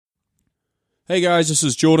Hey guys, this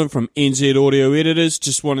is Jordan from NZ Audio Editors.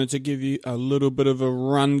 Just wanted to give you a little bit of a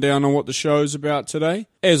rundown on what the show is about today.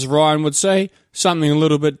 As Ryan would say, something a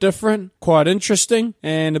little bit different, quite interesting,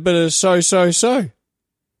 and a bit of so. So,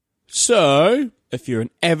 if you're an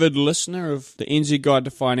avid listener of the NZ Guide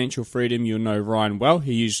to Financial Freedom, you'll know Ryan well.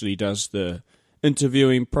 He usually does the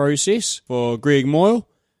interviewing process for Greg Moyle.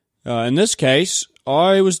 In this case,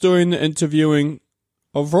 I was doing the interviewing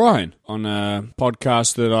of Ryan on a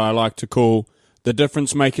podcast that I like to call The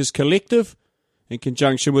Difference Makers Collective in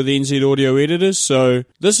conjunction with NZ Audio Editors. So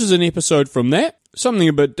this is an episode from that, something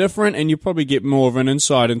a bit different, and you probably get more of an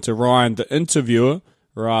insight into Ryan, the interviewer,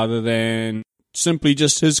 rather than simply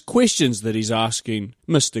just his questions that he's asking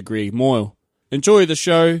Mr. Greg Moyle. Enjoy the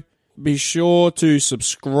show. Be sure to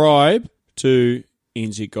subscribe to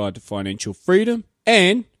NZ Guide to Financial Freedom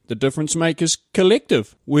and The Difference Makers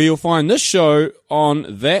Collective, where you'll find this show on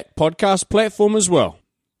that podcast platform as well.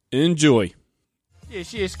 Enjoy.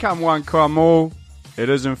 Yes, come one, come all. It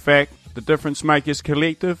is, in fact, The Difference Makers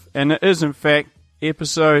Collective, and it is, in fact,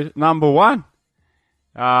 episode number 1.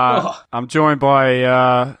 I'm joined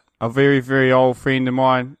by a very, very old friend of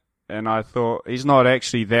mine, and I thought he's not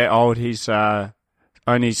actually that old. He's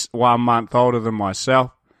only 1 month older than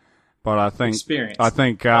myself. But I think, experience. I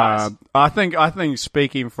think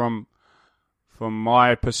speaking from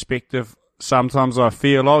my perspective, sometimes I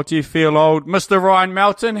feel old. Do you feel old? Mr. Ryan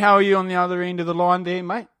Melton, how are you on the other end of the line there,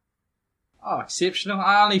 mate? Oh, exceptional.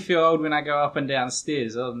 I only feel old when I go up and down the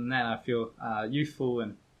stairs. Other than that, I feel youthful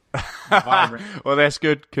and vibrant. Well, that's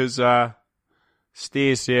good, because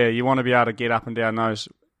stairs, yeah, you want to be able to get up and down those.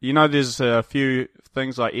 You know, there's a few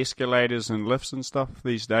things like escalators and lifts and stuff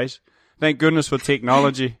these days. Thank goodness for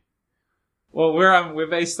technology. Well, we're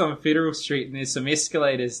based on Federal Street, and there's some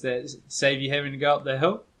escalators that save you having to go up the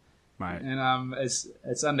hill. Mate. And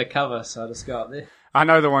it's undercover, so I just go up there. I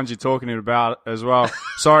know the ones you're talking about as well.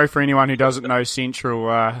 Sorry for anyone who doesn't know Central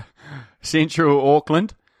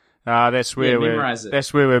Auckland. That's where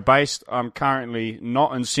we're based. I'm currently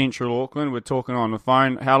not in Central Auckland. We're talking on the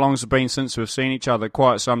phone. How long's it been since we've seen each other?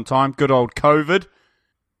 Quite some time. Good old COVID.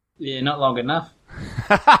 Yeah, not long enough.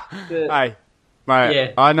 Hey. Mate,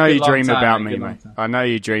 yeah, I know you dream about me, good mate. I know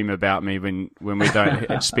you dream about me when we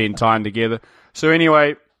don't spend time together. So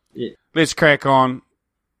anyway, Let's crack on.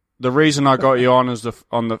 The reason I got you on is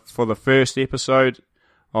for the first episode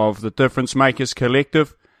of the Difference Makers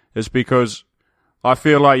Collective is because I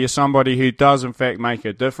feel like you're somebody who does in fact make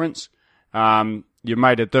a difference. You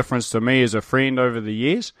made a difference to me as a friend over the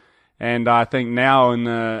years, and I think now in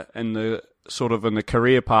the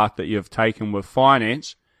career path that you've taken with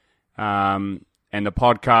finance, and the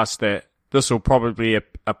podcast that this will probably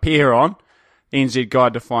appear on, NZ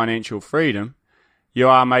Guide to Financial Freedom, you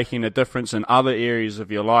are making a difference in other areas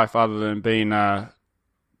of your life other than being a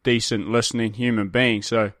decent listening human being.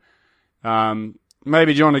 So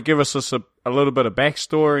maybe do you want to give us a little bit of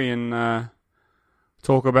backstory and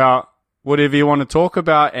talk about whatever you want to talk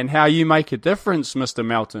about and how you make a difference, Mr.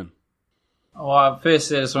 Melton? Well,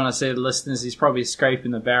 first I just want to say to the listeners, he's probably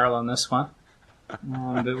scraping the barrel on this one.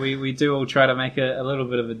 But we do all try to make a little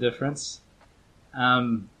bit of a difference.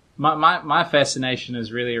 My fascination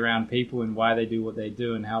is really around people and why they do what they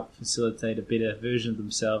do and help facilitate a better version of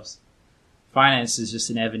themselves. Finance is just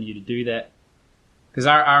an avenue to do that. Because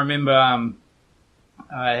I remember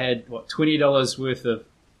I had, $20 worth of,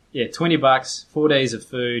 $20, 4 days of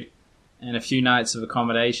food and a few nights of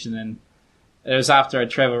accommodation. And it was after I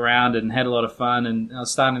traveled around and had a lot of fun, and I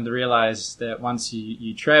was starting to realize that once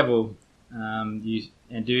you travel,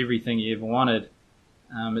 and do everything you ever wanted,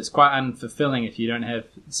 it's quite unfulfilling if you don't have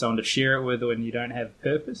someone to share it with or when you don't have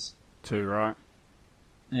purpose. Too right.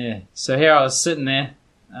 Yeah. So here I was sitting there,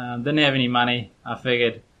 didn't have any money. I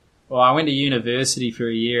figured, I went to university for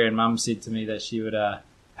a year, and Mum said to me that she would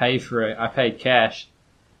pay for it. I paid cash,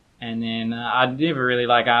 and then I'd never really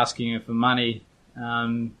like asking her for money.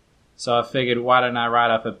 So I figured, why don't I write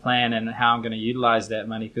up a plan and how I'm going to utilize that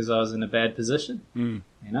money, because I was in a bad position. Mm.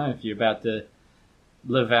 You know, if you're about to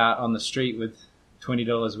live out on the street with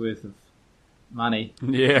 $20 worth of money,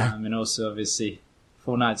 and also obviously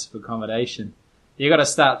 4 nights of accommodation, you got to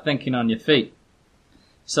start thinking on your feet.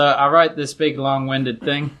 So I wrote this big long-winded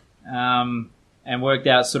thing, and worked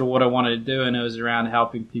out sort of what I wanted to do, and it was around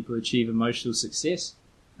helping people achieve emotional success.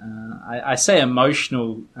 I say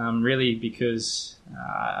emotional really because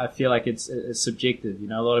I feel like it's subjective. You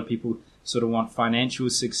know, a lot of people sort of want financial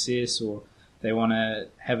success, or they want to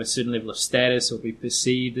have a certain level of status or be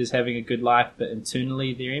perceived as having a good life, but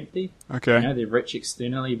internally they're empty. Okay. You know, they're rich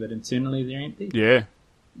externally, but internally they're empty. Yeah.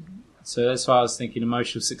 So that's why I was thinking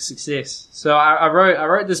emotional success. So I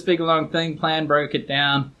wrote this big long thing, plan, broke it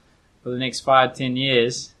down, for the next 5-10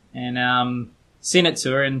 years, and sent it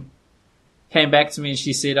to her, and came back to me, and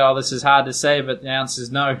she said, "Oh, this is hard to say, but the answer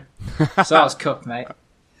is no." So I was cooked, mate.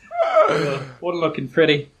 Wasn't looking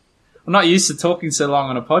pretty. I'm not used to talking so long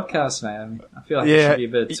on a podcast, mate. I mean, I feel like it should be a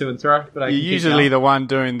bit of to and fro. But you're usually the one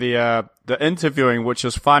doing the interviewing, which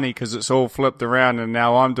is funny because it's all flipped around, and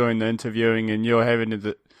now I'm doing the interviewing and you're having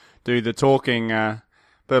to do the talking,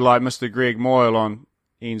 bit like Mr. Greg Moyle on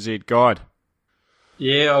NZ Guide.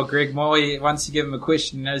 Yeah, or Greg Moyle. Once you give him a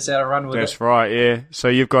question, he knows how to run with it. That's right. Yeah. So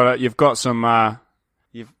you've got to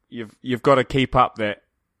keep up that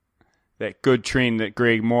good trend that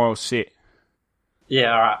Greg Moyle set.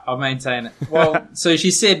 Yeah, all right, I'll maintain it. Well, so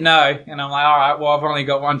she said no, and I'm like, all right, well, I've only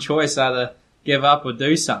got one choice, either give up or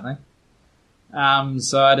do something.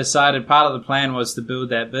 So I decided part of the plan was to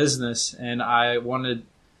build that business, and I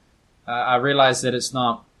realized that it's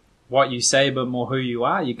not what you say, but more who you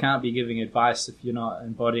are. You can't be giving advice if you're not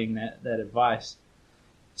embodying that advice.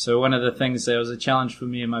 So one of the things that was a challenge for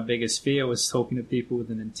me and my biggest fear was talking to people with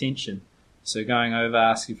an intention. So going over,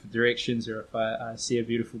 asking for directions, or if I see a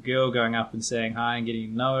beautiful girl, going up and saying hi and getting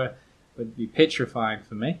to know her would be petrifying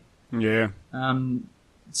for me. Yeah.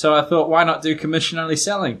 So I thought, why not do commission-only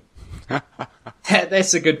selling?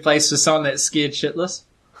 That's a good place for someone that's scared shitless.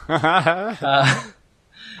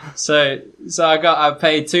 So I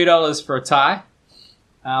paid $2 for a tie.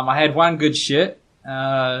 I had one good shirt,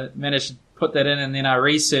 managed to put that in, and then I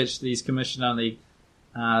researched these commission-only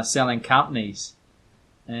selling companies.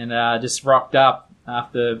 And just rocked up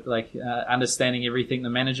after understanding everything the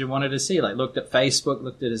manager wanted to see. Like looked at Facebook,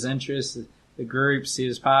 looked at his interests, the groups he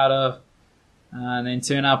was part of, and then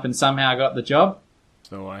turned up and somehow got the job.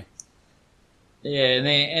 No way. Yeah,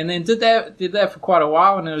 and then did that for quite a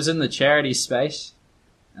while, and it was in the charity space.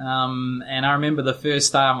 And I remember the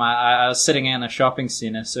first time I was sitting in a shopping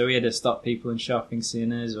centre, so we had to stop people in shopping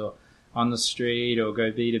centres or on the street or go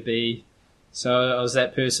B2B. So I was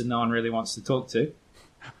that person no one really wants to talk to.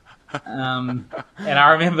 And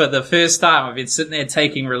I remember the first time I've been sitting there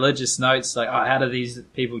taking religious notes, like, oh, how do these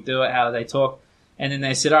people do it? How do they talk? And then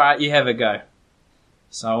they said, all right, you have a go.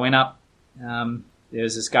 So I went up. There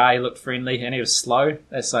was this guy, he looked friendly, and he was slow.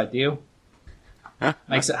 That's ideal.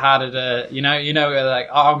 Makes it harder to, like,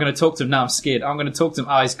 oh, I'm going to talk to him. No, I'm scared. I'm going to talk to him.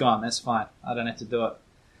 Oh, he's gone. That's fine. I don't have to do it.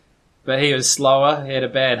 But he was slower. He had a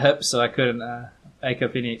bad hip, so I couldn't make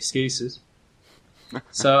up any excuses.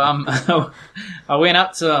 So I went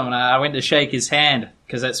up to him and I went to shake his hand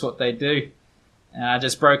because that's what they do. And I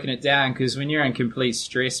just broken it down because when you're in complete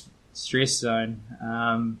stress zone,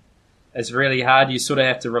 it's really hard. You sort of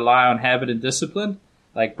have to rely on habit and discipline.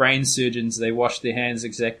 Like brain surgeons, they wash their hands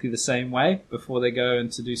exactly the same way before they go in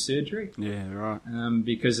to do surgery. Yeah, right.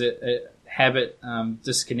 Because habit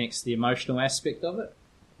disconnects the emotional aspect of it.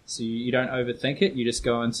 So you don't overthink it. You just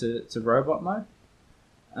go into robot mode.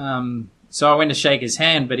 So I went to shake his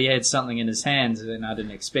hand, but he had something in his hands, and I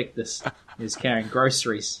didn't expect this. He was carrying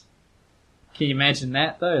groceries. Can you imagine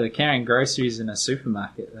that, though? They're carrying groceries in a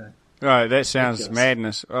supermarket, though. Right, that sounds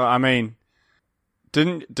madness. I mean,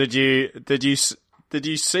 did you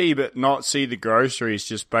see but not see the groceries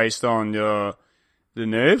just based on the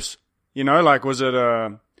nerves? You know, like was it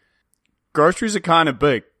groceries are kind of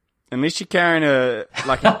big. Unless you're carrying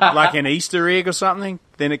like an Easter egg or something,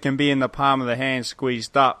 then it can be in the palm of the hand,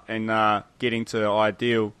 squeezed up and getting to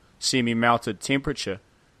ideal semi-melted temperature.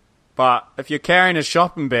 But if you're carrying a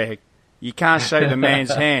shopping bag, you can't shake the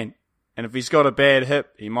man's hand. And if he's got a bad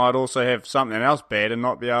hip, he might also have something else bad and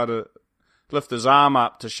not be able to lift his arm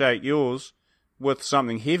up to shake yours with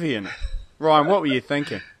something heavy in it. Ryan, what were you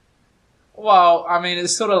thinking? Well, I mean,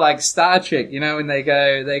 it's sort of like Star Trek, when they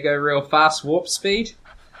go real fast warp speed.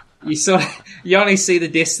 You only see the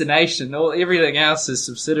destination. Everything else is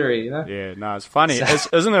subsidiary, Yeah, no, it's funny.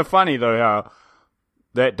 Isn't it funny though how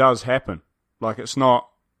that does happen? Like it's not.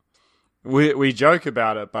 We joke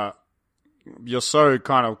about it, but you're so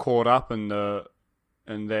kind of caught up in that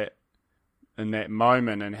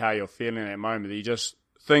moment and how you're feeling in that moment that you just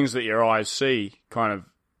things that your eyes see kind of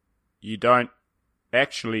you don't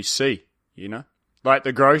actually see. Like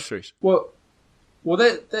the groceries. Well,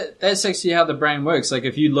 that's actually how the brain works. Like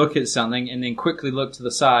if you look at something and then quickly look to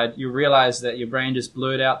the side, you realize that your brain just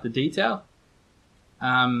blurred out the detail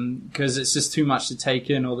because it's just too much to take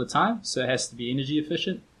in all the time. So it has to be energy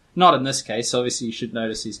efficient. Not in this case. Obviously, you should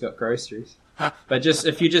notice he's got groceries. But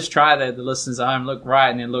if you just try that, the listeners at home, look right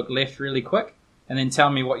and then look left really quick and then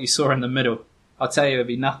tell me what you saw in the middle. I'll tell you it'd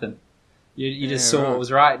be nothing. You just saw what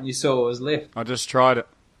was right and you saw what was left. I just tried it.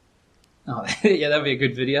 Oh, yeah, that'd be a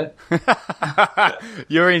good video.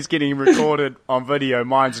 Yours getting recorded on video,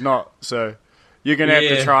 mine's not. So you're going to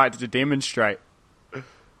have to try it to demonstrate.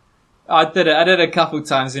 I did it. I did it a couple of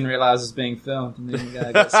times, didn't realise it was being filmed, and then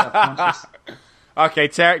I got self-conscious. Okay,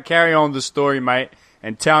 carry on the story, mate,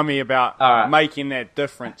 and tell me about making that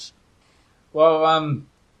difference. Well,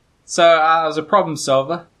 so I was a problem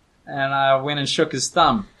solver, and I went and shook his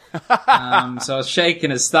thumb. So I was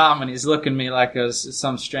shaking his thumb, and he's looking at me like I was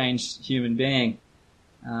some strange human being,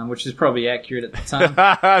 which is probably accurate at the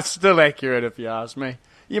time. Still accurate, if you ask me.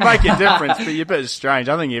 You make a difference, but you're a bit strange.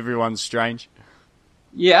 I think everyone's strange.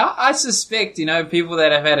 Yeah, I suspect, people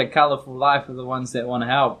that have had a colourful life are the ones that want to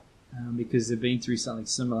help because they've been through something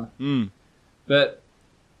similar. But,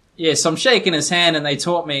 yeah, so I'm shaking his hand, and they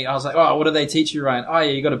taught me, I was like, what do they teach you, Ryan? Oh,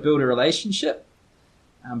 yeah, you got to build a relationship,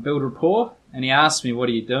 build rapport. And he asked me, what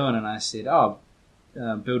are you doing? And I said,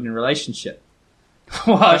 building a relationship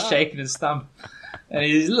while I was shaking his thumb. And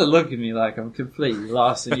he's looking at me like I'm completely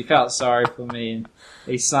lost, and he felt sorry for me, and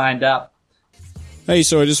he signed up. Hey,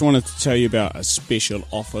 so I just wanted to tell you about a special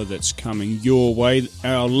offer that's coming your way,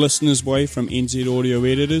 our listeners' way, from NZ Audio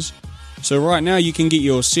Editors. So right now you can get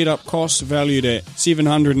your setup costs valued at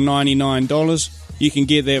 $799. You can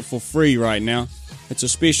get that for free right now. It's a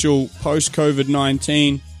special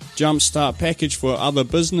post-COVID-19 jumpstart package for other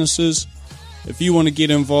businesses. If you want to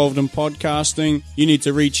get involved in podcasting, you need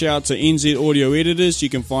to reach out to NZ Audio Editors. You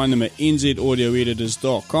can find them at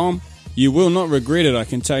nzaudioeditors.com. You will not regret it, I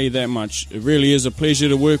can tell you that much. It really is a pleasure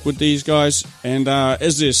to work with these guys. And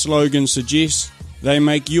as their slogan suggests, they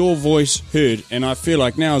make your voice heard. And I feel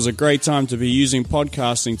like now is a great time to be using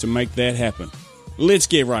podcasting to make that happen. Let's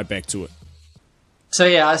get right back to it. So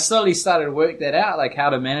yeah, I slowly started to work that out, like how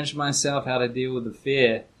to manage myself, how to deal with the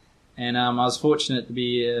fear. And I was fortunate to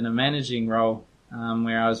be in a managing role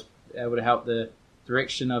where I was able to help the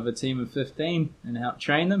direction of a team of 15 and help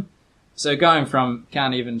train them. So going from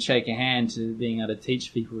can't even shake a hand to being able to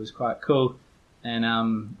teach people was quite cool. And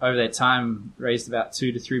over that time, raised about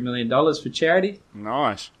 $2 to $3 million for charity.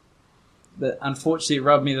 Nice. But unfortunately, it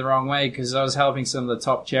rubbed me the wrong way because I was helping some of the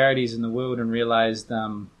top charities in the world and realized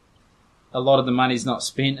a lot of the money's not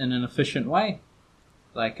spent in an efficient way.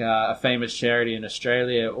 Like a famous charity in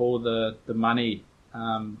Australia, all the money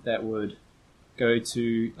that would go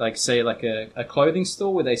to, like, say, like a clothing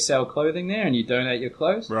store where they sell clothing there and you donate your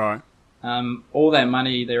clothes. Right. All that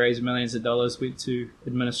money, they raise millions of dollars, went to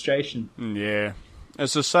administration. Yeah.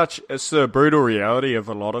 It's the brutal reality of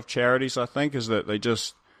a lot of charities, I think, is that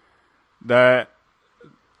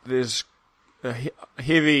there's a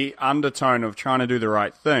heavy undertone of trying to do the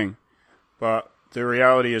right thing, but the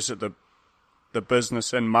reality is that the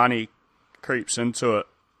business and money creeps into it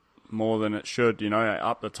more than it should,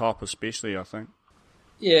 up the top especially, I think.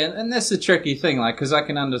 Yeah, and that's the tricky thing, because I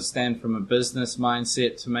can understand from a business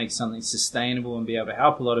mindset to make something sustainable and be able to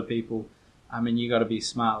help a lot of people. I mean, you got to be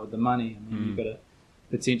smart with the money. I mean, you got to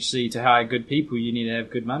potentially, to hire good people, you need to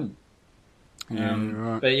have good money. Yeah,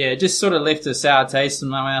 right. But yeah, it just sort of left a sour taste in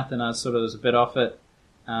my mouth, and I sort of was a bit off it.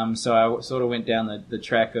 So I sort of went down the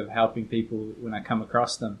track of helping people when I come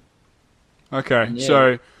across them. Okay,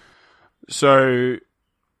 yeah. So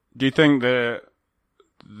do you think the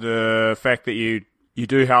fact that you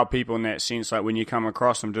do help people in that sense, like when you come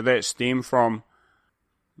across them, did that stem from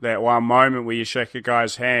that one moment where you shake a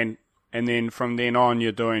guy's hand and then from then on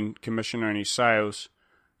you're doing commission-only sales,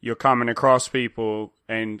 you're coming across people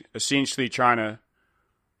and essentially trying to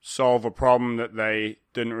solve a problem that they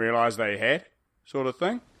didn't realize they had, sort of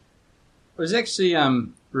thing? It was actually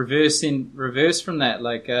reverse from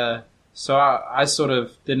that. So I sort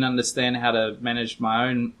of didn't understand how to manage my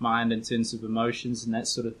own mind in terms of emotions and that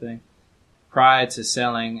sort of thing prior to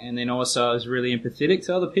selling. And then also I was really empathetic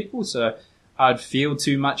to other people, so I'd feel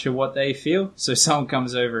too much of what they feel. So someone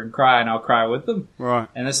comes over and cry and I'll cry with them. Right.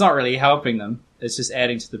 And it's not really helping them. It's just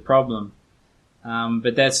adding to the problem.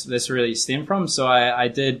 But that's really stemmed from. So I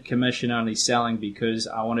did commission-only selling because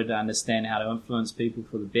I wanted to understand how to influence people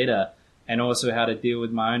for the better and also how to deal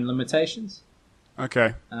with my own limitations.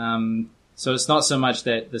 Okay. So it's not so much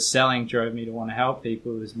that the selling drove me to want to help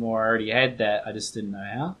people. It was more I already had that. I just didn't know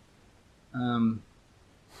how.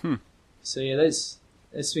 So yeah,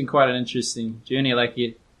 that's been quite an interesting journey.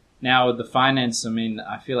 Now with the finance, I mean,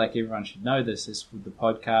 I feel like everyone should know this. It's with the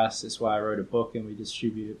podcast. That's why I wrote a book and we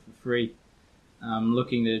distribute it for free.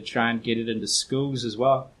 Looking to try and get it into schools as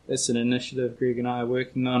well. That's an initiative Greg and I are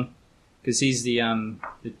working on because he's the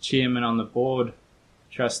chairman on the board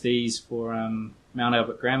trustees for Mount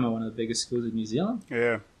Albert Grammar, one of the biggest schools in New Zealand.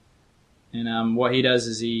 Yeah. And what he does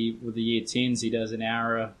is with the year 10s, he does an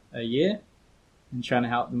hour a year and trying to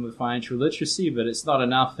help them with financial literacy, but it's not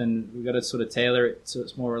enough and we've got to sort of tailor it so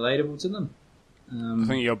it's more relatable to them. I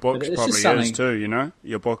think your book probably is too,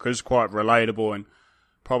 Your book is quite relatable and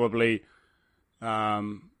probably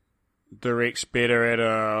directs better at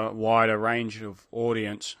a wider range of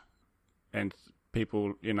audience and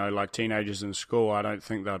people, like teenagers in school. I don't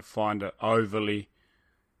think they'd find it overly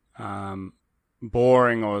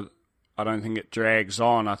boring, or I don't think it drags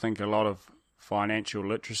on. I think a lot of financial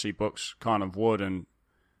literacy books kind of would, and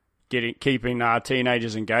keeping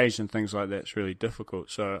teenagers engaged and things like that's really difficult.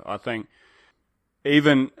 So I think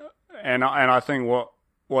I think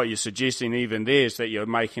what you're suggesting even there is that you're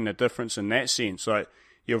making a difference in that sense. Like,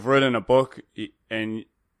 you've written a book, and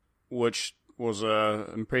which was a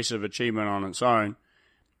impressive achievement on its own,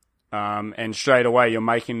 and straight away you're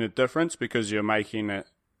making a difference because you're making it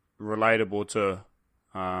relatable to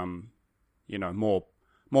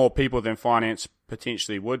more people than finance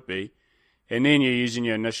potentially would be. And then you're using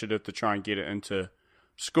your initiative to try and get it into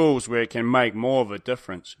schools where it can make more of a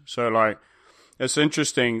difference. So, like, it's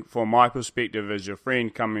interesting from my perspective as your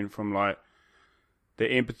friend, coming from, like, the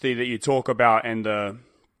empathy that you talk about and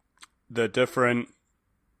the different,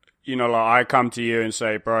 like, I come to you and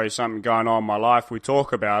say, bro, something going on in my life, we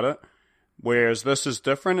talk about it. Whereas this is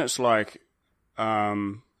different. It's like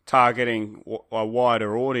targeting a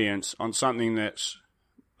wider audience on something that's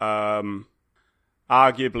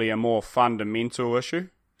arguably a more fundamental issue.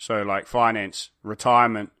 So, like, finance,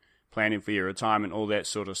 retirement, planning for your retirement, all that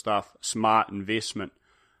sort of stuff, smart investment.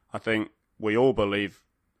 I think we all believe,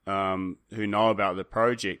 who know about the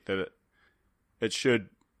project, that it should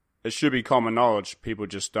be common knowledge. People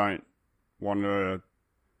just don't want to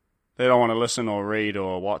listen or read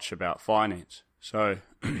or watch about finance. So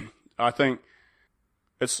I think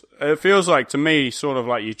it feels like, to me, sort of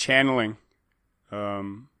like you're channeling.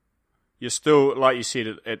 You're still, like you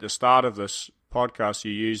said at the start of this podcast,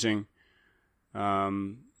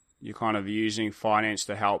 you're kind of using finance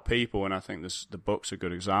to help people, and I think the book's a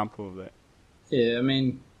good example of that. Yeah, I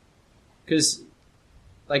mean, because,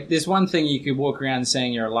 like, there's one thing you could walk around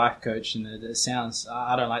saying you're a life coach, and it sounds,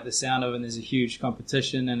 I don't like the sound of it, and there's a huge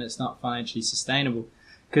competition, and it's not financially sustainable.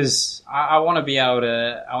 Because I want to be able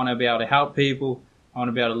to help people. I want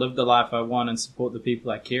to be able to live the life I want and support the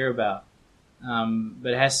people I care about.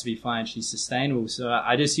 But it has to be financially sustainable. So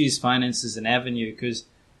I just use finance as an avenue, because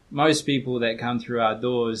most people that come through our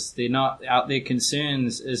doors, their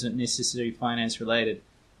concerns isn't necessarily finance related.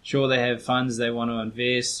 Sure, they have funds they want to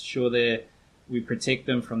invest. Sure, we protect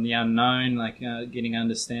them from the unknown, like getting to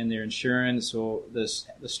understand their insurance or the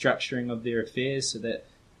structuring of their affairs, so that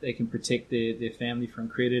they can protect their family from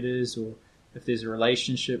creditors, or if there's a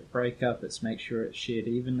relationship breakup, it's make sure it's shared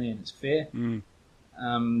evenly and it's fair.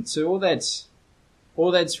 So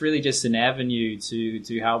all that's really just an avenue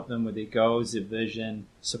to help them with their goals, their vision,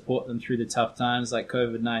 support them through the tough times like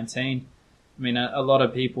COVID-19. I mean, a lot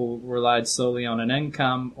of people relied solely on an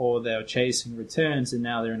income, or they were chasing returns, and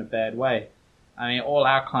now they're in a bad way. I mean, all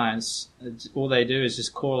our clients, all they do is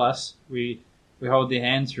just call us. We hold their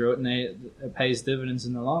hand through it, and it pays dividends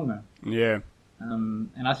in the long run. Yeah.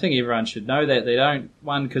 And I think everyone should know that. They don't,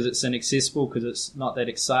 one, because it's inaccessible, because it's not that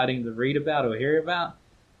exciting to read about or hear about.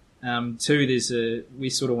 Two, we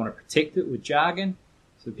sort of want to protect it with jargon.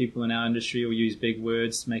 So people in our industry will use big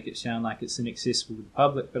words to make it sound like it's inaccessible to the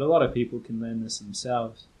public, but a lot of people can learn this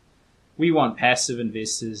themselves. We want passive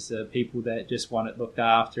investors, people that just want it looked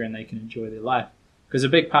after and they can enjoy their life. Because a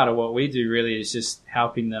big part of what we do really is just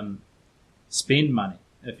helping them spend money,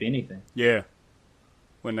 if anything. Yeah.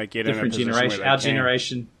 When they get different in a position where they our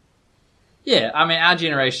generation. Yeah, I mean, our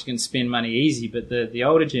generation can spend money easy, but the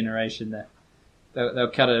older generation,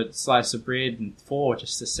 they'll cut a slice of bread in four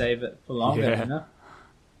just to save it for longer. Yeah. You know?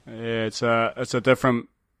 Yeah, it's a different,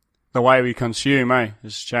 the way we consume,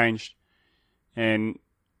 has changed, and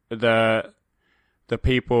the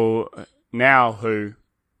people now who,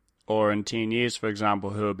 or in 10 years, for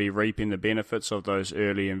example, who will be reaping the benefits of those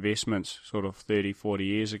early investments, sort of 30, 40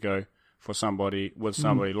 years ago, for somebody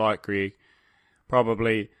like Greg,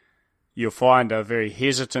 probably you'll find are very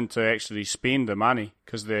hesitant to actually spend the money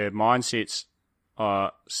because their mindsets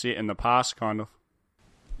are set in the past, kind of.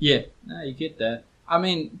 Yeah, no, you get that. I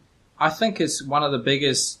mean, I think it's one of the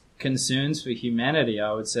biggest concerns for humanity,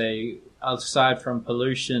 I would say, aside from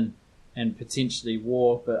pollution and potentially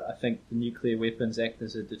war, but I think the nuclear weapons act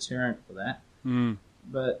as a deterrent for that.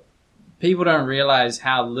 But people don't realize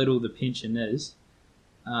how little the pension is.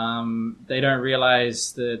 They don't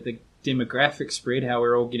realize the demographic spread, how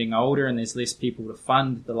we're all getting older and there's less people to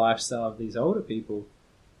fund the lifestyle of these older people.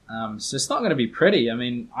 So it's not going to be pretty. I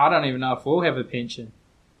mean, I don't even know if we'll have a pension.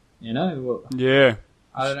 You know? Yeah.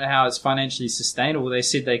 I don't know how it's financially sustainable. They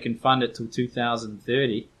said they can fund it till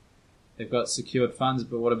 2030. They've got secured funds,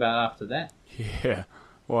 but what about after that? Yeah.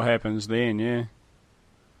 What happens then, yeah.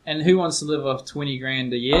 And who wants to live off 20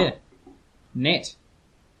 grand a year? Net.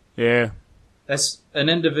 Yeah. That's an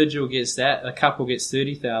individual gets that, a couple gets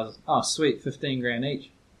 30,000. Oh, sweet, 15 grand each.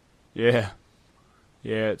 Yeah.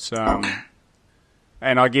 Yeah, it's and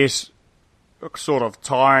I guess sort of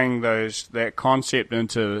tying that concept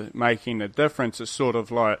into making a difference is sort of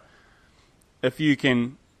like if you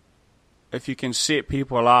can set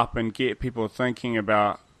people up and get people thinking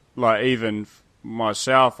about, like, even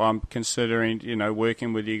myself, I'm considering,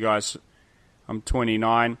 working with you guys. I'm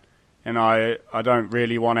 29 and I don't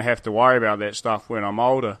really want to have to worry about that stuff when I'm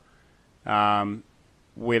older,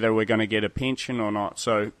 whether we're going to get a pension or not.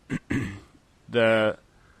 So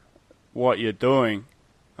what you're doing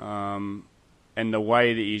and the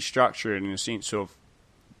way that you structure it, in the sense of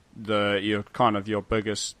your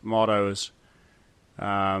biggest motto is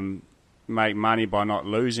make money by not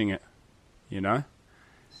losing it, yeah.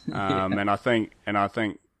 And I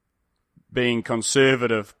think being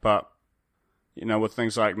conservative, but with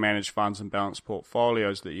things like managed funds and balanced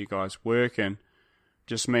portfolios that you guys work in,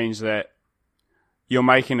 just means that you're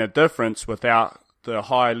making a difference without the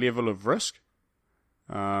high level of risk.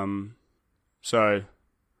 So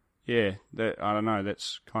yeah, I don't know,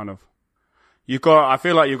 that's kind of, I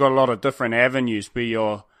feel like you've got a lot of different avenues where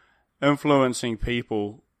you're influencing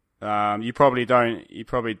people. You probably don't,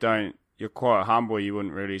 you're quite humble. You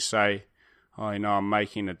wouldn't really say, I'm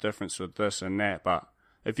making a difference with this and that. But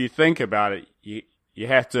if you think about it, you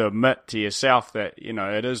have to admit to yourself that,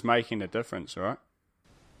 it is making a difference, right?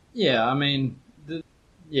 Yeah, I mean, but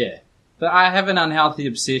I have an unhealthy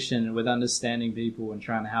obsession with understanding people and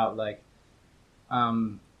trying to help. Like,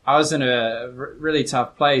 I was in a really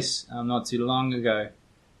tough place not too long ago,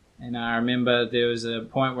 and I remember there was a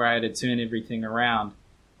point where I had to turn everything around,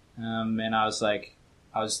 and I was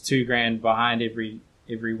 $2,000 behind every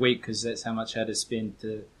week, because that's how much I had to spend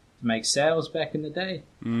to make sales back in the day,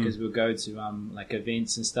 because we'll go to like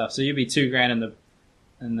events and stuff. So you'd be $2,000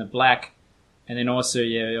 in the black, and then also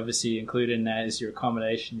obviously included in that is your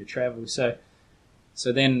accommodation, your travel.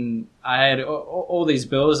 So then I had all these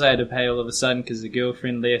bills I had to pay all of a sudden because the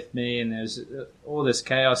girlfriend left me, and there was all this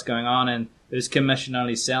chaos going on, and it was commission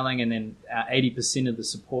only selling, and then 80% of the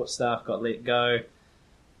support staff got let go.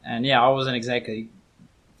 And I wasn't exactly,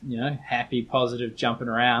 happy, positive, jumping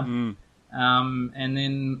around. And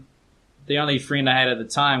then the only friend I had at the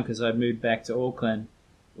time, because I'd moved back to Auckland,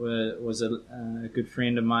 was a good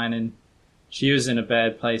friend of mine, and she was in a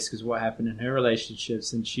bad place because what happened in her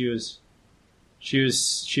relationships, and she was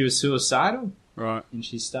suicidal. Right. And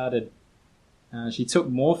she started, she took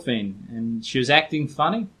morphine, and she was acting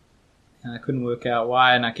funny, and I couldn't work out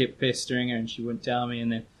why, and I kept pestering her, and she wouldn't tell me,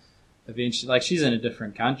 and then eventually, like, she's in a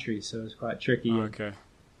different country, so it was quite tricky. Okay.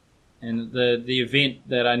 And the event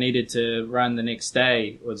that I needed to run the next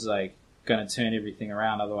day was like going to turn everything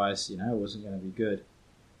around, otherwise, it wasn't going to be good.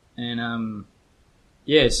 And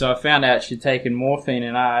so I found out she'd taken morphine,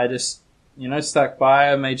 and I just, stuck by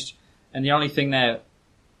her, and the only thing that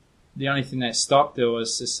stopped her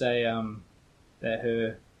was to say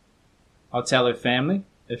that I'll tell her family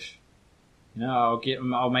if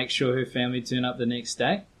I'll make sure her family turn up the next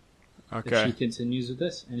day. Okay. If she continues with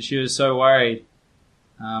this. And she was so worried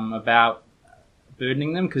about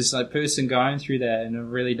burdening them, because a person going through that in a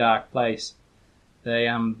really dark place,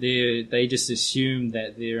 they just assume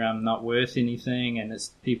that they're not worth anything, and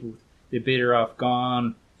it's people, they're better off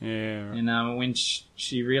gone. Yeah. And when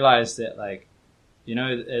she realized that, like,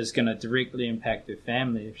 it's going to directly impact her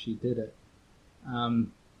family if she did it.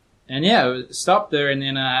 It stopped her, and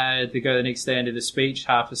then I had to go the next day and do the speech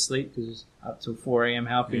half asleep, because it was up till 4 a.m.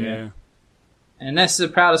 helping her. And that's the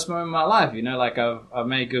proudest moment of my life, like I've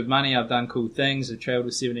made good money, I've done cool things, I've traveled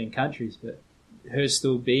to 17 countries, but her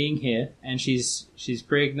still being here, and she's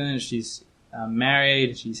pregnant, she's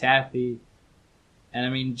married, she's happy. And I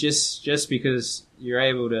mean, just because you're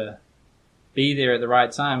able to be there at the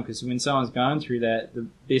right time, because when someone's going through that, the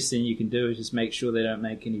best thing you can do is just make sure they don't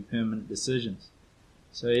make any permanent decisions.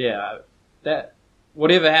 So that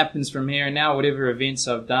whatever happens from here and now, whatever events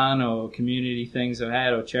I've done or community things I've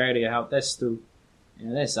had or charity I help, that's still,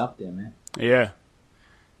 that's up there, man. Yeah.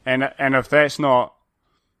 And if that's not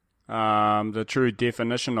the true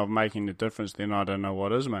definition of making a difference, then I don't know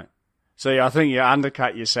what is, mate. See, I think you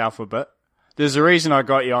undercut yourself a bit. There's a reason I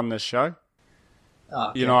got you on this show. Oh,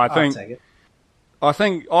 okay. I'll take it. I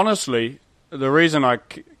think, honestly, the reason I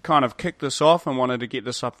kind of kicked this off and wanted to get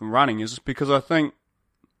this up and running is because I think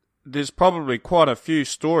there's probably quite a few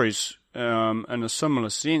stories in a similar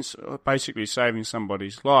sense, basically saving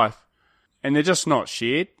somebody's life, and they're just not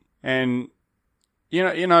shared. And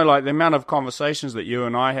you know, like the amount of conversations that you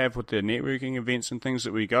and I have with the networking events and things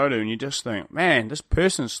that we go to, and you just think, man, this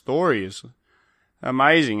person's story is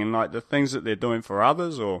amazing, and like the things that they're doing for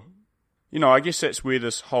others, or, you know, I guess that's where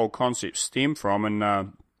this whole concept stemmed from.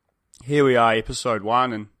 And here we are, episode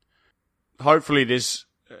 1, and hopefully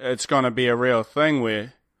it's going to be a real thing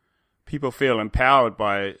where people feel empowered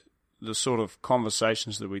by the sort of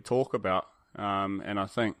conversations that we talk about. And I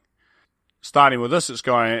think starting with this,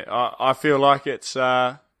 I feel like it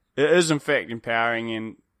is in fact empowering,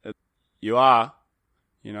 and you are,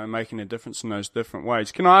 you know, making a difference in those different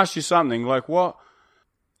ways. Can I ask you something? Like, who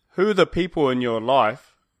are the people in your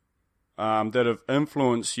life that have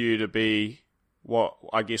influenced you to be what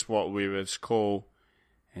we would call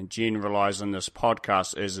and generalize in this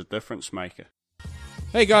podcast as a difference maker?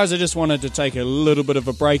 Hey guys, I just wanted to take a little bit of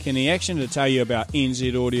a break in the action to tell you about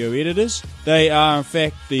NZ Audio Editors. They are in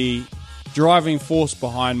fact the driving force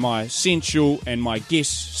behind my sensual and my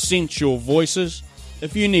guests' sensual voices.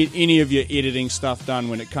 If you need any of your editing stuff done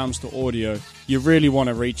when it comes to audio, you really want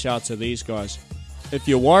to reach out to these guys. If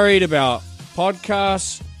you're worried about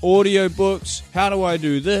podcasts, audiobooks, how do I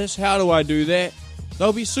do this, how do I do that,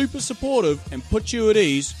 they'll be super supportive and put you at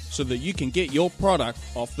ease so that you can get your product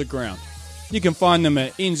off the ground. You can find them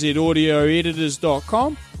at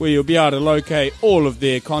nzaudioeditors.com, where you'll be able to locate all of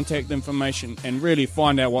their contact information and really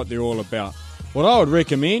find out what they're all about. What I would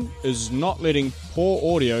recommend is not letting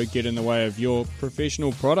poor audio get in the way of your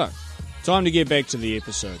professional product. Time to get back to the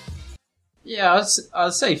episode. Yeah,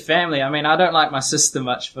 I'd say family. I mean, I don't like my sister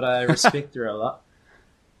much, but I respect her a lot.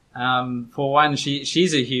 For one,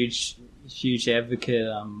 she's a huge advocate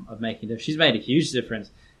of making difference. She's made a huge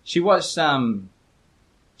difference. She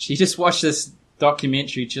just watched this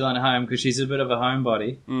documentary, Chillin' at Home, because she's a bit of a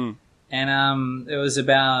homebody. And it was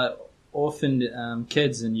about orphaned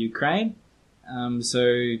kids in Ukraine.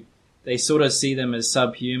 So they sort of see them as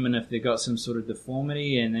subhuman if they've got some sort of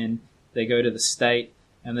deformity, and then they go to the state,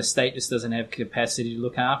 and the state just doesn't have capacity to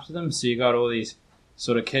look after them. So you got all these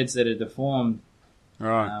sort of kids that are deformed.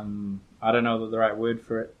 Right. I don't know the right word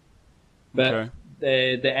for it. But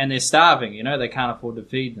they're starving, you know, they can't afford to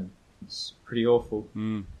feed them. It's pretty awful.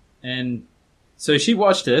 And so she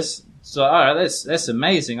watched this. So, all right, that's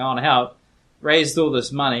amazing. I want to help. Raised all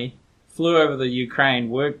this money, flew over to Ukraine,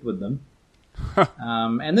 worked with them.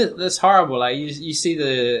 And that's horrible. Like you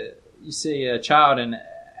see a child in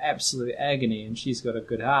absolute agony, and she's got a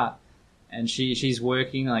good heart, and she's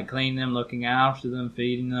working, like cleaning them, looking after them,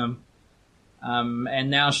 feeding them. And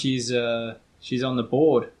now she's on the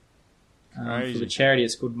board for the charity.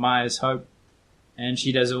 It's called Maya's Hope. And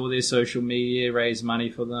she does all their social media, raise money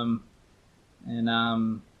for them.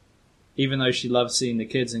 And even though she loves seeing the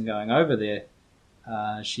kids and going over there,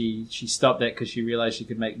 she stopped that because she realized she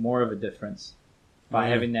could make more of a difference by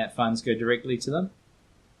having that funds go directly to them.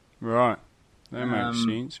 Right. That makes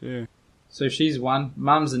sense, yeah. So she's one.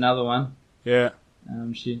 Mum's another one. Yeah.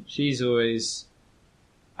 She's always...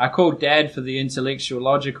 I call Dad for the intellectual,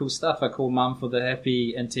 logical stuff. I call Mum for the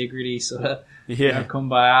happy integrity sort of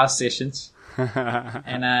kumbaya sessions.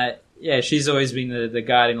 And she's always been the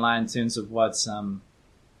guiding line in terms of what's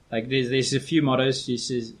like. There's a few mottos. She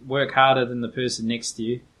says, "Work harder than the person next to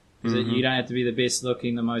you." You don't have to be the best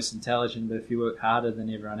looking, the most intelligent, but if you work harder than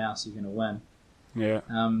everyone else, you're going to win. Yeah.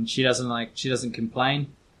 She doesn't complain.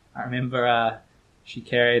 I remember she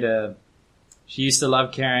used to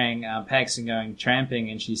love carrying packs and going tramping,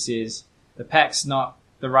 and she says the pack's not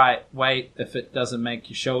the right weight if it doesn't make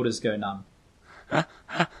your shoulders go numb.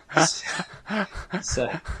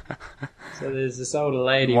 So there's this older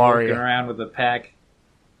lady walking around with a pack.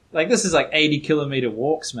 Like, this is like 80-kilometer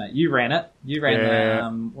walks, mate. You ran it. You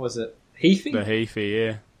ran the, was it Heafy? The Heafy,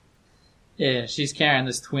 yeah. Yeah, she's carrying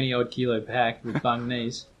this 20-odd kilo pack with bung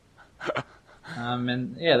knees.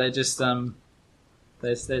 And yeah, that just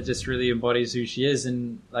really embodies who she is.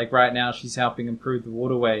 And like right now, she's helping improve the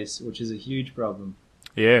waterways, which is a huge problem.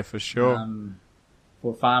 Yeah, for sure.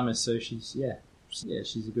 For farmers. So she's a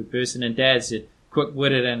good person. And Dad's a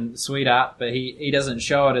quick-witted and sweetheart, but he doesn't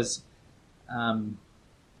show it as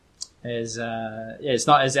it's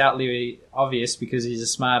not as outly obvious because he's a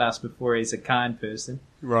smart ass before he's a kind person.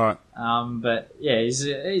 Right. But yeah,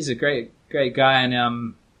 he's a great guy,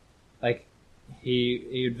 and like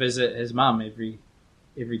he would visit his mum every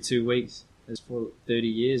 2 weeks. It's for 30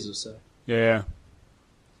 years or so. Yeah.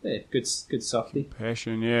 Yeah, good softy.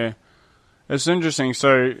 Passion, yeah. It's interesting.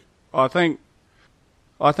 So I think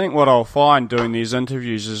what I'll find doing these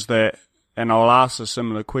interviews is that, and I'll ask a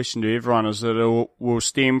similar question to everyone, is that it will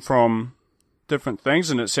stem from different things,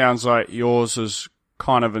 and it sounds like yours is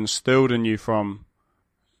kind of instilled in you from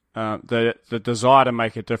the desire to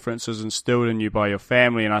make a difference is instilled in you by your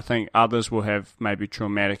family, and I think others will have maybe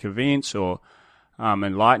traumatic events or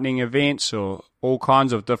enlightening events or all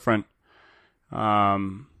kinds of different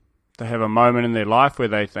they have a moment in their life where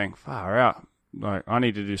they think, far out, like I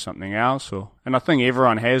need to do something else. And I think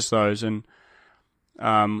everyone has those, and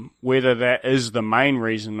whether that is the main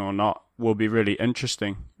reason or not will be really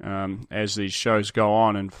interesting as these shows go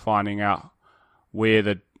on, and finding out where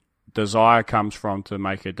the desire comes from to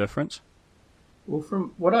make a difference. Well,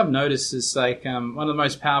 from what I've noticed is like one of the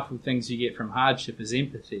most powerful things you get from hardship is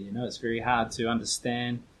empathy. You know, it's very hard to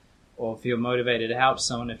understand or feel motivated to help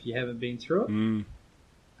someone if you haven't been through it.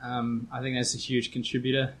 I think that's a huge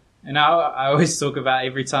contributor. And I always talk about,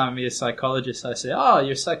 every time I meet a psychologist, I say, oh,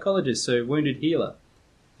 you're a psychologist, so wounded healer.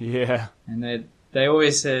 Yeah. And they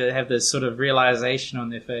always have this sort of realization on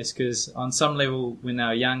their face, because on some level, when they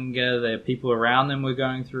were younger, the people around them were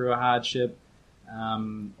going through a hardship,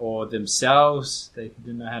 or themselves, they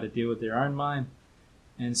didn't know how to deal with their own mind.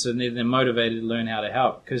 And so they're motivated to learn how to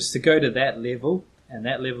help. Because to go to that level, and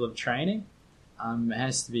that level of training, it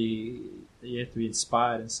has to be, you have to be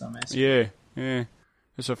inspired in some aspect. Yeah.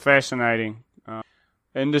 It's a fascinating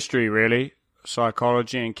industry, really,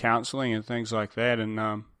 psychology and counselling and things like that. And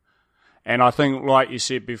I think, like you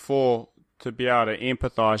said before, to be able to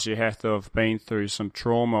empathise, you have to have been through some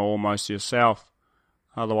trauma almost yourself.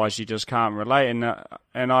 Otherwise, you just can't relate.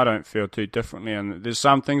 And I don't feel too differently. And there's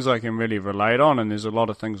some things I can really relate on, and there's a lot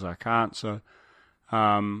of things I can't. So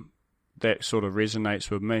that sort of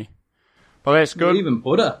resonates with me. But that's good. Even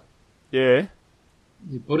Buddha. Yeah.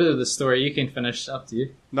 Buddha, the story, you can finish, up to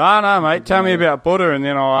you. No, mate. Tell me about Buddha, and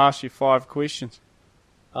then I'll ask you 5 questions.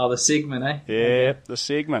 Oh, the segment, eh? Yeah, okay. The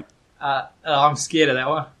segment. I'm scared of that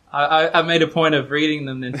one. I made a point of reading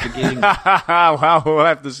them and forgetting them. Well, we'll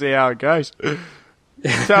have to see how it goes.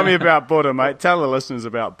 Tell me about Buddha, mate. Tell the listeners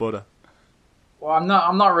about Buddha. Well,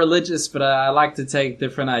 I'm not religious, but I like to take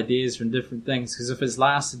different ideas from different things, because if it's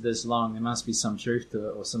lasted this long, there must be some truth to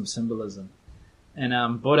it or some symbolism.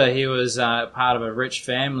 And Buddha, he was part of a rich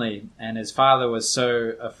family, and his father was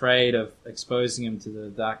so afraid of exposing him to the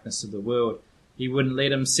darkness of the world, he wouldn't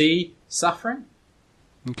let him see suffering.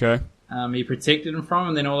 Okay. He protected him from it,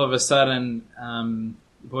 and then all of a sudden,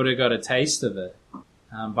 Buddha got a taste of it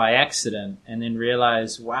by accident, and then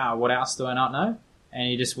realized, wow, what else do I not know? And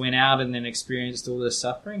he just went out and then experienced all this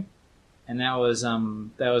suffering, and that was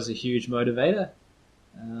a huge motivator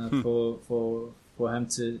for him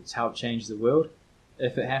to help change the world.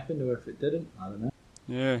 If it happened or if it didn't, I don't know.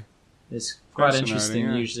 Yeah. It's quite interesting.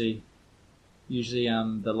 Yeah. Usually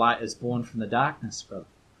the light is born from the darkness, brother.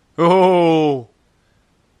 Oh,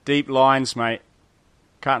 deep lines, mate.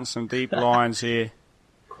 Cutting some deep lines here.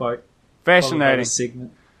 Quote. Fascinating.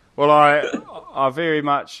 Segment. Well, I very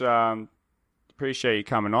much appreciate you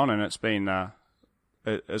coming on, and it's been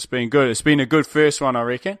good. It's been a good first one, I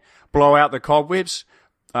reckon. Blow out the cobwebs.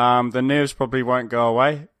 The nerves probably won't go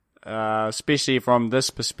away. Especially from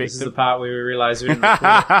this perspective. This is the part where we realise we didn't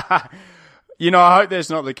record. I hope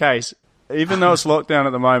that's not the case. Even though it's lockdown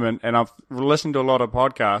at the moment, and I've listened to a lot of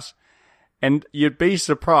podcasts, and you'd be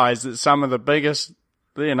surprised that some of the biggest,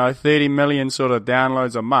 30 million sort of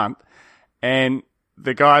downloads a month, and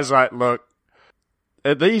the guy's like, look,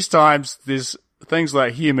 at these times, there's things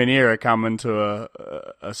like human error come into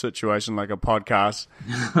a situation like a podcast,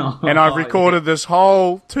 and I've recorded this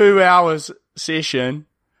whole 2 hours session,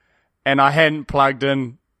 and I hadn't plugged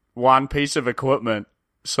in one piece of equipment,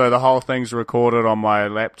 so the whole thing's recorded on my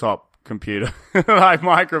laptop computer, like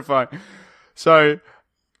microphone. So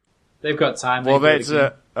they've got time. Well, that's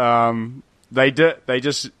it. They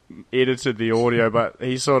just edited the audio, but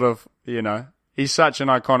he sort of, he's such an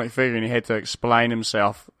iconic figure, and he had to explain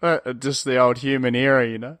himself. Just the old human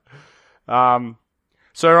error,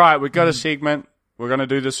 So right, we've got a segment. We're going to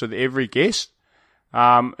do this with every guest.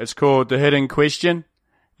 It's called The Hidden Question.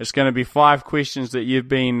 It's going to be 5 questions that you've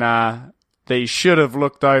been, that you should have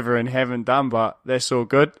looked over and haven't done, but that's all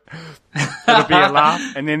good. It'll be a laugh.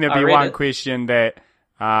 And then there'll be one question that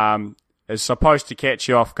is supposed to catch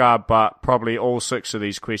you off guard, but probably all 6 of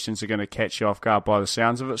these questions are going to catch you off guard by the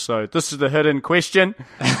sounds of it. So this is the hidden question. 6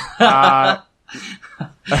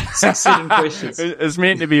 hidden questions. It's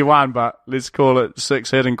meant to be 1, but let's call it 6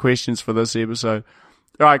 hidden questions for this episode.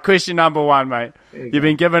 All right, question number 1, mate. You've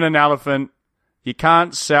been given an elephant. You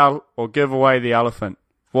can't sell or give away the elephant.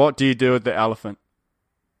 What do you do with the elephant?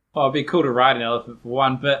 Oh, it'd be cool to ride an elephant for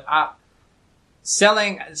one, but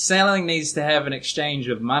selling needs to have an exchange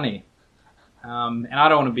of money. And I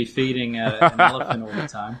don't want to be feeding an elephant all the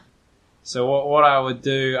time. So what I would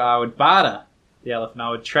do, I would barter the elephant. I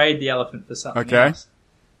would trade the elephant for something else.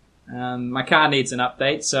 My car needs an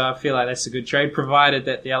update, so I feel like that's a good trade, provided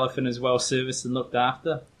that the elephant is well serviced and looked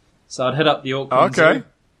after. So I'd hit up the Auckland Zoo.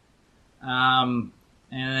 And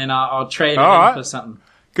then I'll trade it in for something.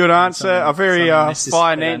 Good answer. A very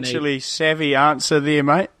financially savvy answer there,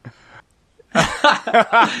 mate.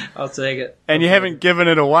 I'll take it. And you haven't given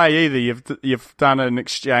it away either. You've done an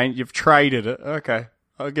exchange. You've traded it. Okay.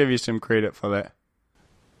 I'll give you some credit for that.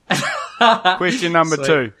 Question number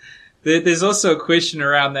 2. There's also a question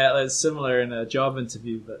around that that's similar in a job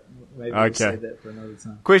interview, but maybe we'll save that for another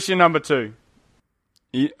time. Question number 2.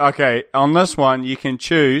 Okay, on this one, you can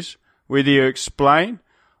choose whether you explain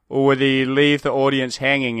or whether you leave the audience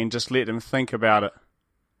hanging and just let them think about it.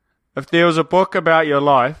 If there was a book about your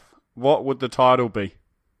life, what would the title be?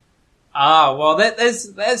 Well,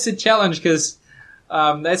 that's a challenge because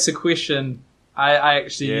that's a question I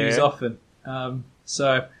actually use often.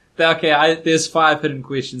 There's 5 hidden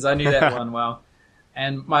questions. I knew that one well.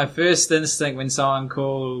 And my first instinct when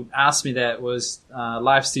someone asked me that was,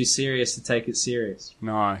 life's too serious to take it serious.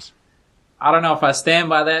 Nice. I don't know if I stand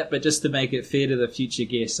by that, but just to make it fair to the future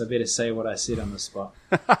guests, I better say what I said on the spot.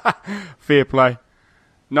 Fair play.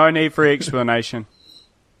 No need for explanation.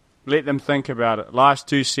 Let them think about it. Life's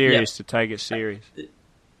too serious to take it serious.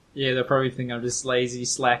 Yeah, they'll probably think I'm just lazy,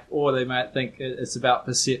 slack, or they might think it's about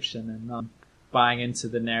perception and buying into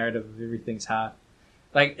the narrative of everything's hard.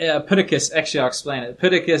 Like Pittacus, actually I'll explain it.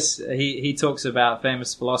 Pittacus, he talks about,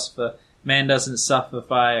 famous philosopher, man doesn't suffer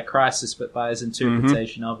by a crisis but by his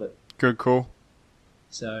interpretation of it. Good call.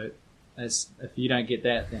 So if you don't get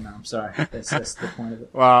that, then I'm sorry. That's the point of it.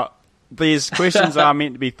 Well, these questions are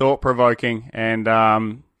meant to be thought-provoking, and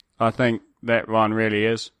I think that one really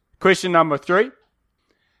is. Question number 3.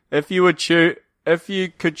 If you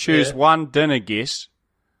could choose one dinner guest,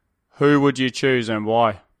 who would you choose and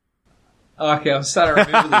why? Okay, I'm starting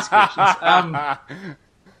to remember these questions.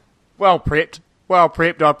 Well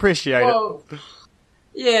prepped. I appreciate it.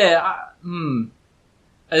 Yeah.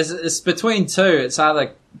 It's between 2. It's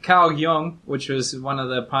either Carl Jung, which was one of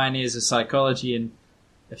the pioneers of psychology, and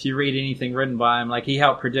if you read anything written by him, like he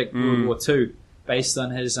helped predict World War II based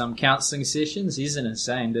on his counseling sessions. He's an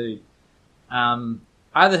insane dude.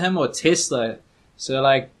 Either him or Tesla. So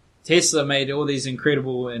like Tesla made all these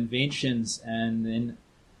incredible inventions, and then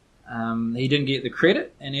he didn't get the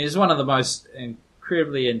credit, and he was one of the most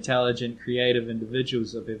incredibly intelligent, creative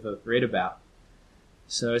individuals I've ever read about.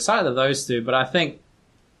 So it's either those 2, but I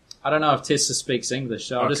don't know if Tesla speaks English,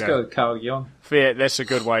 so I'll just go with Carl Jung. Fair, that's a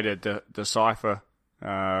good way to decipher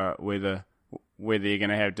whether you're going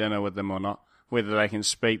to have dinner with them or not, whether they can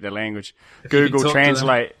speak the language. Google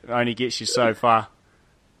Translate only gets you so far.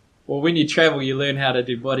 Well, when you travel, you learn how to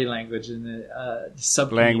do body language and the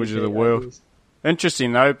language of the world.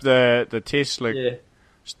 Interesting, though. The Tesla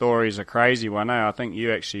story is a crazy one. I think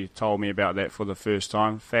you actually told me about that for the first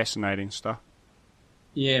time. Fascinating stuff.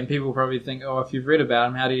 Yeah, and people probably think, if you've read about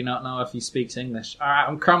him, how do you not know if he speaks English? All right,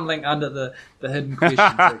 I'm crumbling under the hidden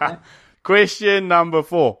questions. Okay? Question number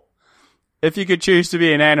 4. If you could choose to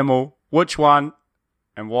be an animal, which one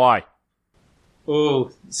and why?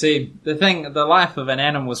 Oh, see, the life of an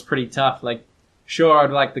animal is pretty tough. Like, sure,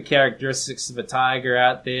 I'd like the characteristics of a tiger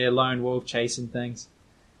out there, lone wolf chasing things.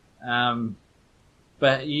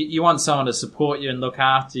 But you want someone to support you and look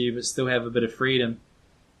after you, but still have a bit of freedom.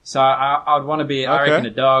 So I'd want to be, I reckon, a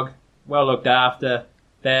dog, well looked after,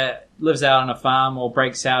 that lives out on a farm or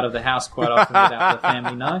breaks out of the house quite often without the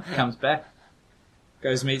family know, comes back,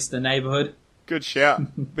 goes meets the neighborhood. Good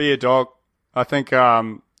shout. Be a dog. I think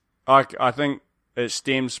I think it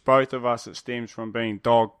stems, both of us, it stems from being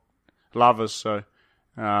dog lovers. So,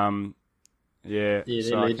 so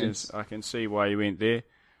I can see why you went there.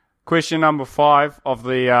 Question number 5 of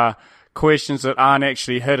the questions that aren't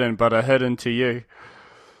actually hidden but are hidden to you.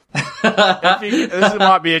 This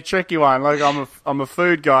might be a tricky one. Like I'm a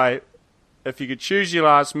food guy. If you could choose your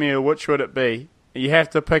last meal, which would it be? You have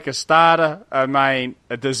to pick a starter, a main,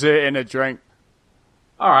 a dessert, and a drink.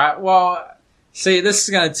 All right. Well, see, this is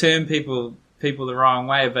going to turn people the wrong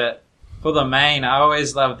way, but for the main, I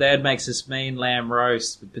always love. Dad makes this mean lamb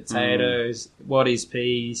roast with potatoes, Waddy's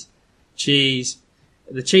peas, cheese.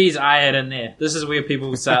 The cheese I add in there. This is where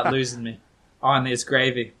people start losing me. Oh, and there's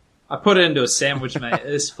gravy. I put it into a sandwich, mate.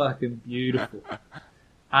 It's fucking beautiful.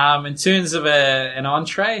 In terms of an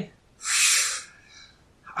entree,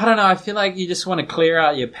 I don't know. I feel like you just want to clear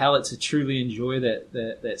out your palate to truly enjoy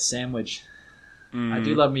that sandwich. I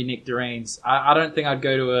do love me nectarines. I don't think I'd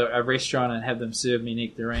go to a restaurant and have them serve me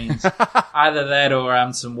nectarines. Either that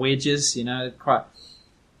or some wedges.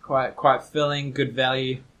 Quite filling, good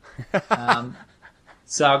value.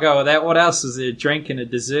 So I'll go with that. What else was there? A drink and a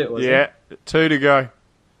dessert, was it? 2 to go.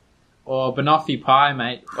 Or banoffee pie,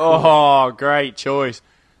 mate. Oh, great choice.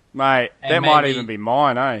 Mate, and that might even be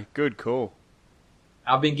mine, eh? Good call.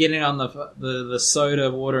 I've been getting on the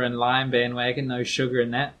soda, water, and lime bandwagon. No sugar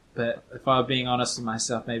in that. But if I'm being honest with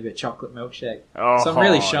myself, maybe a chocolate milkshake. Oh, so I'm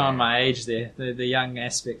really showing my age there, the young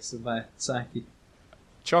aspects of my psyche.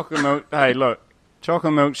 Hey, look,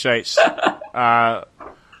 chocolate milkshakes are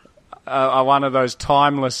one of those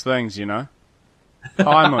timeless things, you know?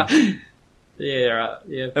 Timeless. Yeah, right.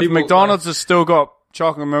 Yeah. If McDonald's has still got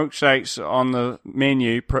chocolate milkshakes on the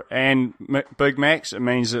menu and Big Macs, it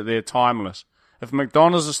means that they're timeless. If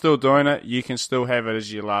McDonald's is still doing it, you can still have it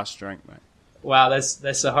as your last drink, mate. Wow,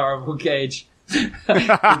 that's a horrible gauge.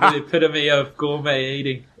 The epitome of gourmet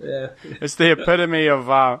eating. Yeah. It's the epitome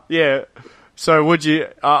of yeah. So would you?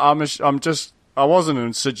 I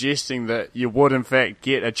wasn't suggesting that you would in fact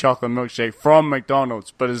get a chocolate milkshake from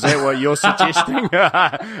McDonald's, but is that what you're suggesting?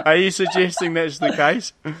 Are you suggesting that's the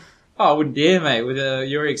case? Oh, I wouldn't dare, mate. With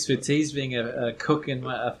your expertise being a cook in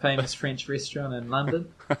a famous French restaurant in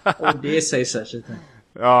London, I wouldn't dare say such a thing.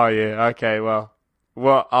 Oh yeah. Okay. Well,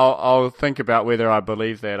 I'll think about whether I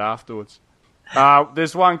believe that afterwards.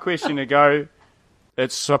 There's one question to go.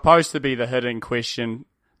 It's supposed to be the hidden question.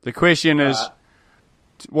 The question is,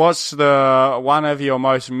 what's the one of your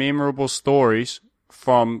most memorable stories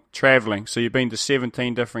from travelling? So you've been to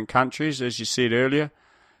 17 different countries, as you said earlier.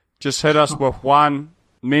 Just hit us with one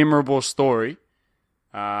memorable story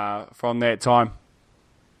from that time.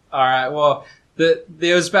 All right. Well,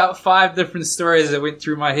 there was about 5 different stories that went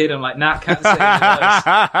through my head. I'm like, nah, can't say any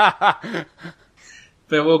of those.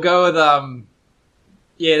 But we'll go with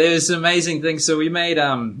yeah, there was some amazing things. So we made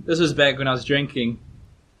this was back when I was drinking.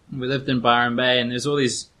 We lived in Byron Bay, and there's all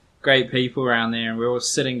these great people around there, and we were all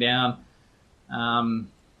sitting down, and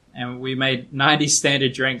we made 90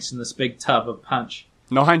 standard drinks in this big tub of punch.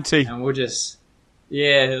 90? And we're just,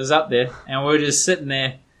 yeah, it was up there, and we were just sitting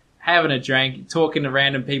there having a drink, talking to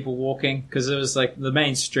random people walking, because it was like the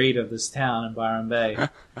main street of this town in Byron Bay,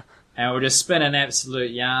 and we're just spinning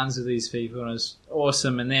absolute yarns with these people, and it was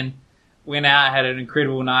awesome. And then went out, had an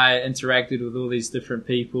incredible night, interacted with all these different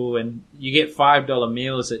people, and you get $5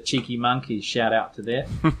 meals at Cheeky Monkey. Shout out to that.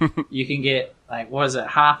 You can get, like, what is it,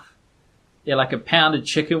 like a pound of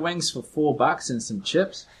chicken wings for $4 and some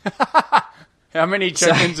chips. How many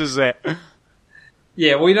chickens is that?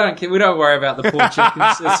 Yeah, we don't worry about the poor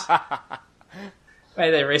chickens.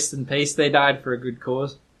 May they rest in peace. They died for a good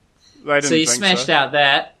cause. So you smashed out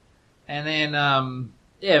that, and then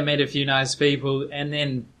met a few nice people, and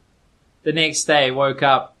then the next day, woke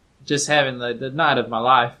up just having the night of my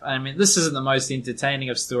life. I mean, this isn't the most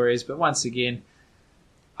entertaining of stories, but once again,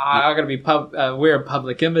 I got to be wear a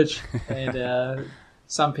public image, and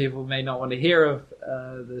some people may not want to hear of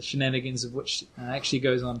the shenanigans of which actually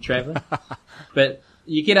goes on traveling. But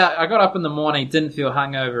you get up. I got up in the morning, didn't feel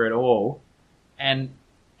hungover at all, and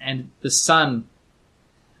the sun,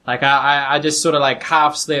 like I just sort of like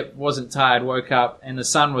half slept, wasn't tired, woke up, and the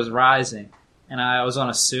sun was rising. And I was on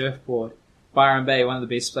a surfboard. Byron Bay, one of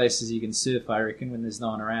the best places you can surf, I reckon, when there's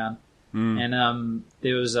no one around. And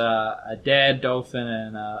there was a dad dolphin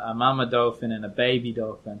and a mama dolphin and a baby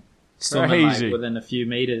dolphin swimming like within a few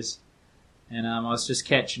meters. And I was just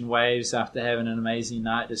catching waves after having an amazing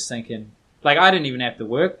night, just thinking, like, I didn't even have to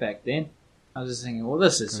work back then. I was just thinking, well,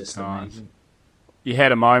 this is just amazing. You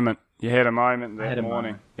had a moment. That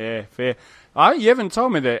morning. Yeah, fair. Oh, you haven't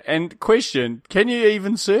told me that. And question, can you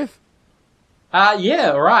even surf?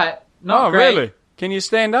 Yeah, all right. Not great. Really? Can you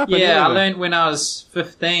stand up? Yeah, I learned when I was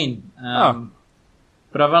 15.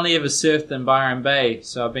 But I've only ever surfed in Byron Bay,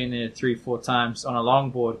 so I've been there 3-4 times on a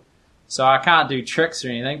longboard. So I can't do tricks or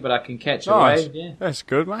anything, but I can catch a wave, yeah. That's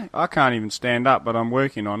good, mate. I can't even stand up, but I'm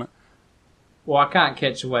working on it. Well, I can't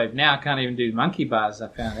catch a wave now. I can't even do monkey bars, I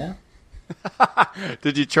found out.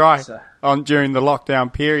 Did you try during the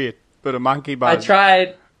lockdown period? Bit of monkey bars?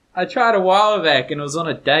 I tried a while back, and it was on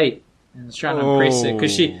a date. And I was trying to impress her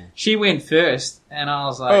because she went first, and I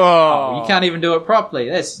was like, you can't even do it properly.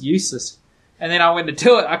 That's useless. And then I went to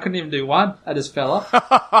do it. I couldn't even do one. I just fell off.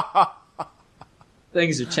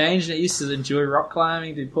 Things have changed. I used to enjoy rock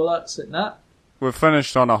climbing, do pull-ups, but nah. We're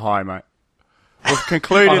finished on a high, mate. We've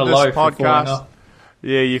concluded this podcast.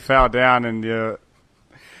 Yeah, you fell down, and you're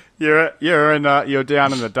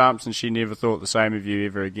down in the dumps, and she never thought the same of you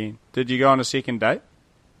ever again. Did you go on a second date?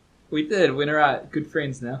 We did. We're all right. Good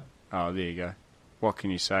friends now. Oh, there you go. What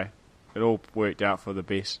can you say? It all worked out for the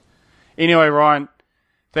best. Anyway, Ryan,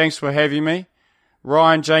 thanks for having me.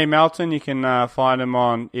 Ryan J. Melton, you can find him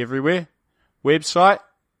on everywhere. Website,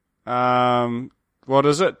 what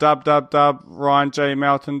is it?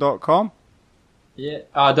 www.ryanjmelton.com? Yeah,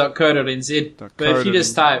 .co.nz. But if you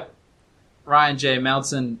just type Ryan J.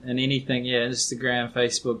 Melton in anything, Instagram,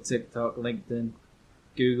 Facebook, TikTok, LinkedIn,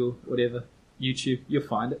 Google, whatever, YouTube. You'll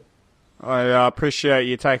find it. I appreciate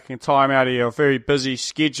you taking time out of your very busy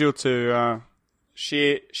schedule to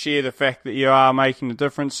share the fact that you are making a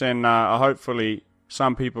difference, and hopefully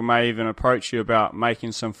some people may even approach you about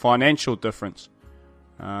making some financial difference.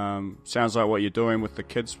 Sounds like what you're doing with the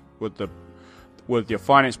kids, with your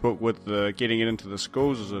finance book, with the getting it into the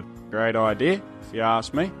schools is a great idea, if you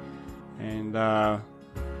ask me. And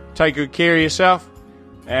take good care of yourself.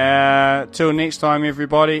 Till next time,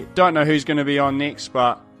 everybody. Don't know who's going to be on next,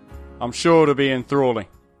 but I'm sure it'll be enthralling.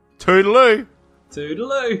 Toodaloo!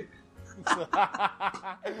 Toodaloo!